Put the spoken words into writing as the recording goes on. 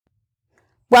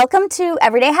Welcome to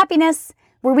Everyday Happiness,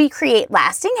 where we create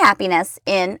lasting happiness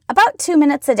in about 2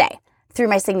 minutes a day through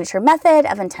my signature method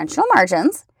of intentional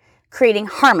margins, creating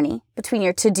harmony between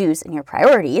your to-dos and your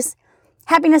priorities,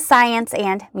 happiness science,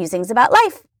 and musings about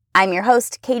life. I'm your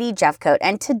host, Katie Jeffcoat,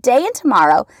 and today and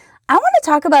tomorrow, I want to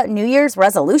talk about New Year's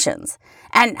resolutions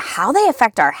and how they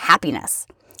affect our happiness.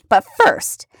 But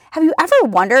first, have you ever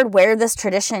wondered where this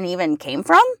tradition even came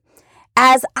from?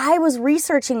 As I was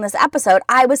researching this episode,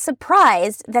 I was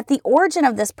surprised that the origin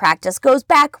of this practice goes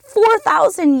back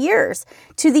 4,000 years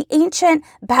to the ancient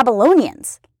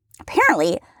Babylonians.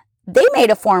 Apparently, they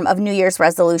made a form of New Year's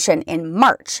resolution in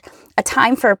March, a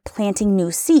time for planting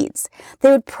new seeds. They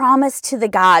would promise to the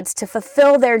gods to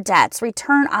fulfill their debts,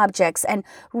 return objects, and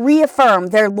reaffirm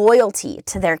their loyalty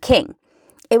to their king.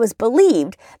 It was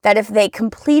believed that if they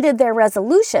completed their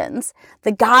resolutions,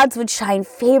 the gods would shine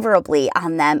favorably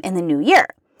on them in the new year.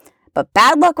 But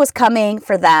bad luck was coming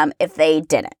for them if they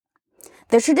didn't.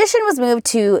 The tradition was moved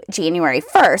to January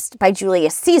 1st by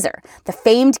Julius Caesar, the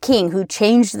famed king who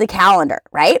changed the calendar,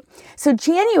 right? So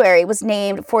January was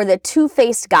named for the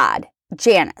two-faced god,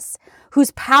 Janus,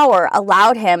 whose power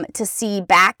allowed him to see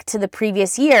back to the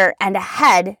previous year and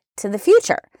ahead to the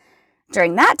future.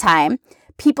 During that time,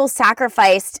 people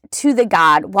sacrificed to the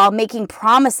god while making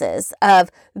promises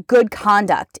of good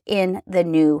conduct in the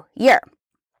new year.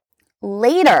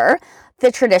 Later,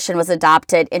 the tradition was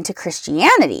adopted into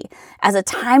Christianity as a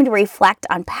time to reflect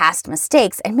on past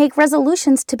mistakes and make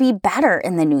resolutions to be better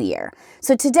in the new year.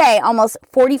 So today, almost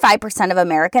 45% of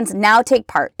Americans now take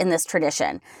part in this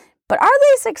tradition. But are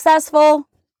they successful?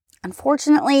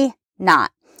 Unfortunately, not.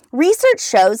 Research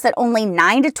shows that only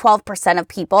 9 to 12% of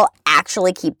people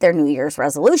actually keep their New Year's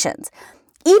resolutions,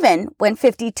 even when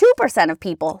 52% of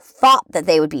people thought that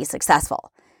they would be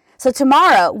successful. So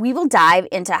tomorrow, we will dive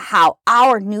into how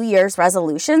our New Year's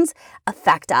resolutions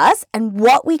affect us and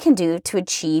what we can do to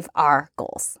achieve our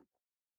goals.